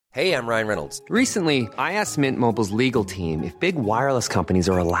Hey, I'm Ryan Reynolds. Recently, I asked Mint Mobile's legal team if big wireless companies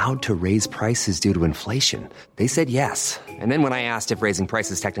are allowed to raise prices due to inflation. They said yes. And then when I asked if raising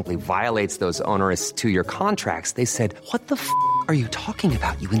prices technically violates those onerous two-year contracts, they said, "What the f*** are you talking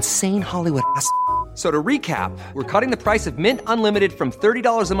about, you insane Hollywood ass?" So to recap, we're cutting the price of Mint Unlimited from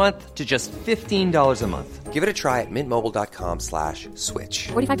 $30 a month to just $15 a month. Give it a try at mintmobile.com/switch.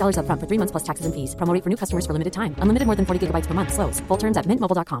 $45 up front for 3 months plus taxes and fees. Promo rate for new customers for limited time. Unlimited more than 40 gigabytes per month. Slows full terms at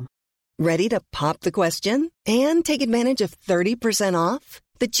mintmobile.com. Ready to pop the question and take advantage of 30% off?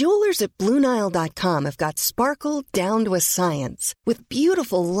 The jewelers at BlueNile.com have got sparkle down to a science with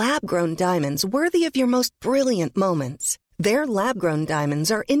beautiful lab-grown diamonds worthy of your most brilliant moments. Their lab-grown diamonds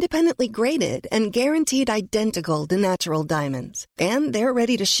are independently graded and guaranteed identical to natural diamonds. And they're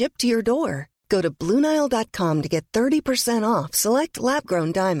ready to ship to your door. Go to BlueNile.com to get 30% off select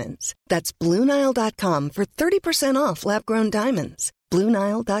lab-grown diamonds. That's BlueNile.com for 30% off lab-grown diamonds.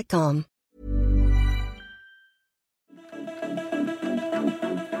 BlueNile.com.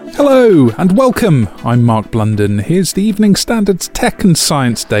 Hello and welcome. I'm Mark Blunden. Here's the Evening Standard's Tech and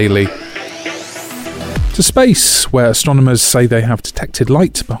Science Daily. To space, where astronomers say they have detected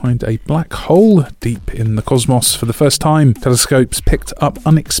light behind a black hole deep in the cosmos for the first time. Telescopes picked up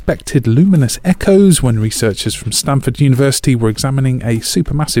unexpected luminous echoes when researchers from Stanford University were examining a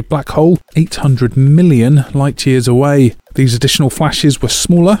supermassive black hole 800 million light-years away. These additional flashes were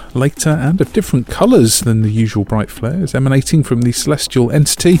smaller, later, and of different colours than the usual bright flares emanating from the celestial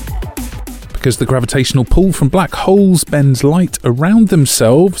entity. Because the gravitational pull from black holes bends light around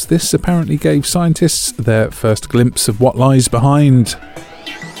themselves, this apparently gave scientists their first glimpse of what lies behind.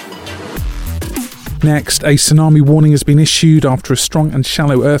 Next, a tsunami warning has been issued after a strong and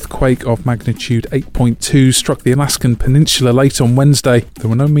shallow earthquake of magnitude 8.2 struck the Alaskan peninsula late on Wednesday. There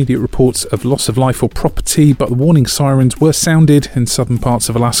were no immediate reports of loss of life or property, but the warning sirens were sounded in southern parts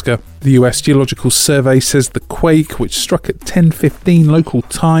of Alaska. The US Geological Survey says the quake, which struck at 10:15 local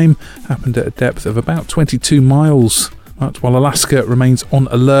time, happened at a depth of about 22 miles. But while Alaska remains on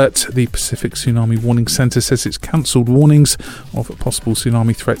alert, the Pacific Tsunami Warning Center says it's cancelled warnings of possible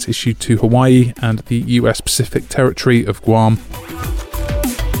tsunami threats issued to Hawaii and the US Pacific territory of Guam.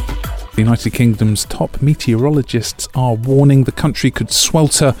 The United Kingdom's top meteorologists are warning the country could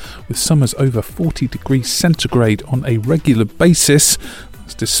swelter with summers over 40 degrees centigrade on a regular basis,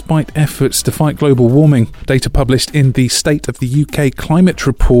 despite efforts to fight global warming. Data published in the State of the UK Climate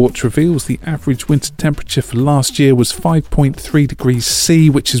Report reveals the average winter temperature for last year was 5.3 degrees C,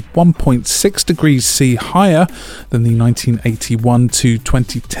 which is 1.6 degrees C higher than the 1981 to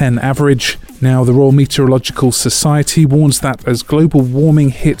 2010 average. Now, the Royal Meteorological Society warns that as global warming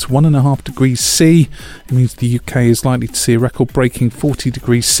hits 1.5 degrees C, it means the UK is likely to see a record-breaking 40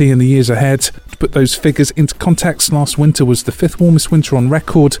 degrees C in the years ahead. To put those figures into context, last winter was the 5th warmest winter on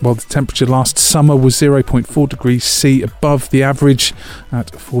record, while the temperature last summer was 0.4 degrees C above the average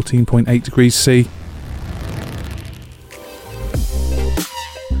at 14.8 degrees C.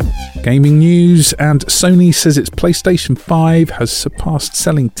 Gaming news, and Sony says its PlayStation 5 has surpassed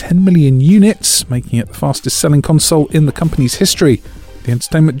selling 10 million units, making it the fastest selling console in the company's history. The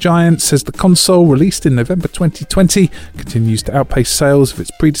entertainment giant says the console, released in November 2020, continues to outpace sales of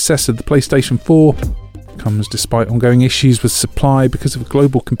its predecessor, the PlayStation 4. Comes despite ongoing issues with supply because of a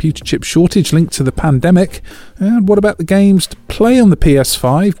global computer chip shortage linked to the pandemic. And what about the games to play on the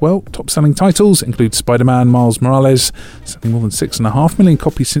PS5? Well, top-selling titles include Spider-Man Miles Morales, selling more than 6.5 million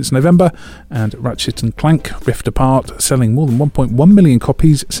copies since November, and Ratchet & Clank Rift Apart, selling more than 1.1 million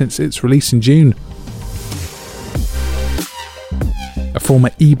copies since its release in June. A former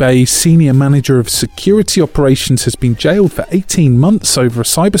eBay senior manager of security operations has been jailed for 18 months over a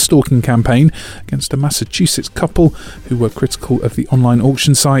cyber-stalking campaign against a Massachusetts couple who were critical of the online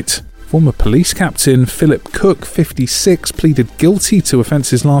auction site. Former police captain Philip Cook, 56, pleaded guilty to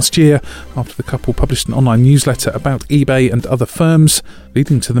offences last year after the couple published an online newsletter about eBay and other firms,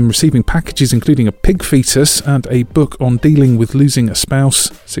 leading to them receiving packages including a pig fetus and a book on dealing with losing a spouse.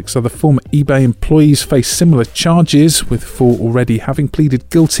 6 other former eBay employees face similar charges, with 4 already having pleaded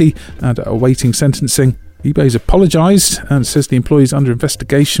guilty and are awaiting sentencing. eBay's apologised and says the employees under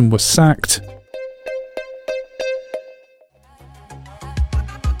investigation were sacked.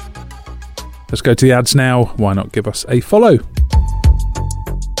 Let's go to the ads now. Why not give us a follow?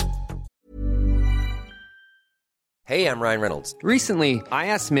 Hey, I'm Ryan Reynolds. Recently, I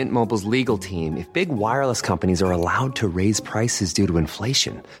asked Mint Mobile's legal team if big wireless companies are allowed to raise prices due to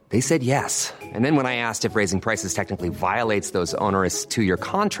inflation. They said yes. And then when I asked if raising prices technically violates those onerous two-year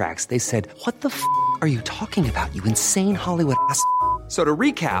contracts, they said, "What the f*** are you talking about, you insane Hollywood ass?" So to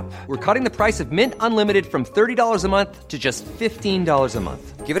recap, we're cutting the price of Mint Unlimited from $30 a month to just $15 a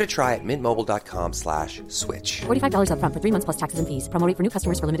month. Give it a try at mintmobile.com/switch. $45 up front for 3 months plus taxes and fees. Promo rate for new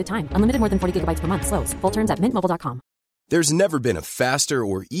customers for limited time. Unlimited more than 40 gigabytes per month. Slows full terms at mintmobile.com. There's never been a faster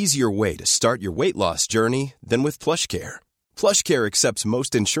or easier way to start your weight loss journey than with PlushCare. PlushCare accepts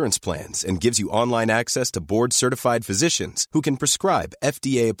most insurance plans and gives you online access to board-certified physicians who can prescribe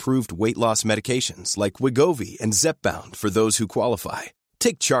FDA-approved weight loss medications like Wegovy and Zepbound for those who qualify.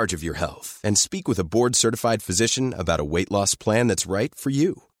 Take charge of your health and speak with a board-certified physician about a weight loss plan that's right for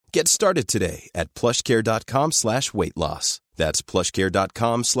you. Get started today at plushcare.com/weight loss. That's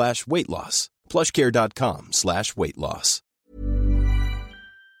plushcare.com/weight loss. plushcare.com/weight loss.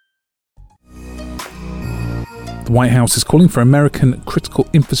 The White House is calling for American critical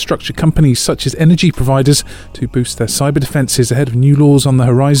infrastructure companies such as energy providers to boost their cyber defenses ahead of new laws on the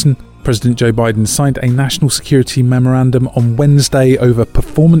horizon. President Joe Biden signed a national security memorandum on Wednesday over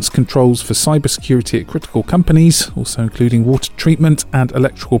performance controls for cybersecurity at critical companies, also including water treatment and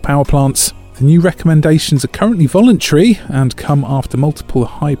electrical power plants. The new recommendations are currently voluntary and come after multiple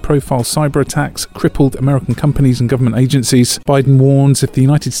high-profile cyber attacks crippled American companies and government agencies. Biden warns if the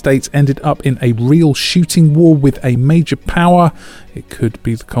United States ended up in a real shooting war with a major power, it could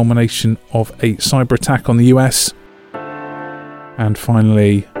be the culmination of a cyber attack on the US. And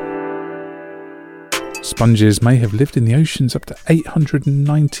finally, sponges may have lived in the oceans up to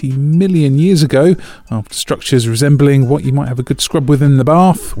 890 million years ago, after structures resembling what you might have a good scrub with in the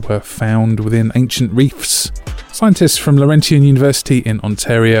bath were found within ancient reefs. Scientists from Laurentian University in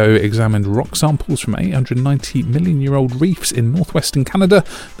Ontario examined rock samples from 890 million-year-old reefs in northwestern Canada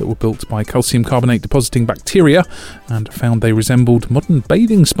that were built by calcium carbonate depositing bacteria and found they resembled modern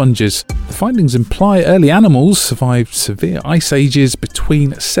bathing sponges. The findings imply early animals survived severe ice ages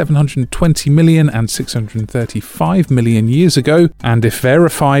between 720 million and 635 million years ago, and if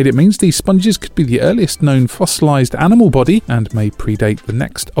verified, it means these sponges could be the earliest known fossilized animal body and may predate the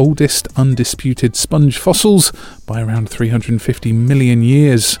next oldest undisputed sponge fossils by around 350 million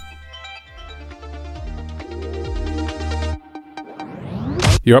years.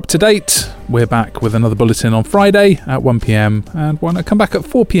 You're up to date. We're back with another bulletin on Friday at 1 p.m. and why not come back at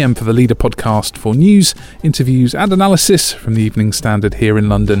 4 p.m. for the Leader podcast for news, interviews and analysis from the Evening Standard here in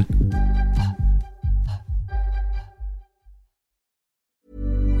London.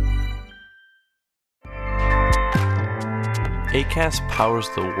 Acast powers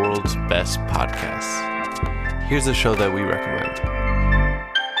the world's best podcasts. Here's a show that we recommend.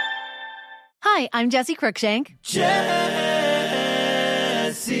 Hi, I'm Jessie Cruikshank. Jessie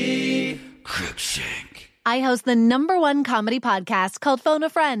Cruikshank. I host the #1 comedy podcast called Phone a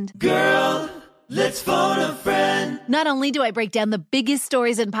Friend. Girl, let's phone a friend. Not only do I break down the biggest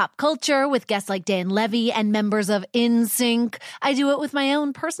stories in pop culture with guests like Dan Levy and members of NSYNC, I do it with my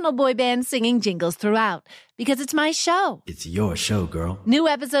own personal boy band singing jingles throughout. Because it's my show. It's your show, girl. New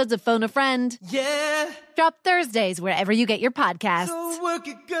episodes of Phone a Friend. Yeah. Drop Thursdays wherever you get your podcasts. So work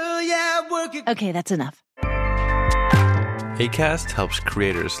it, girl, yeah, work it. Okay, that's enough. Acast helps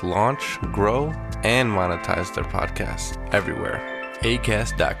creators launch, grow, and monetize their podcasts everywhere.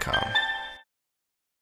 Acast.com.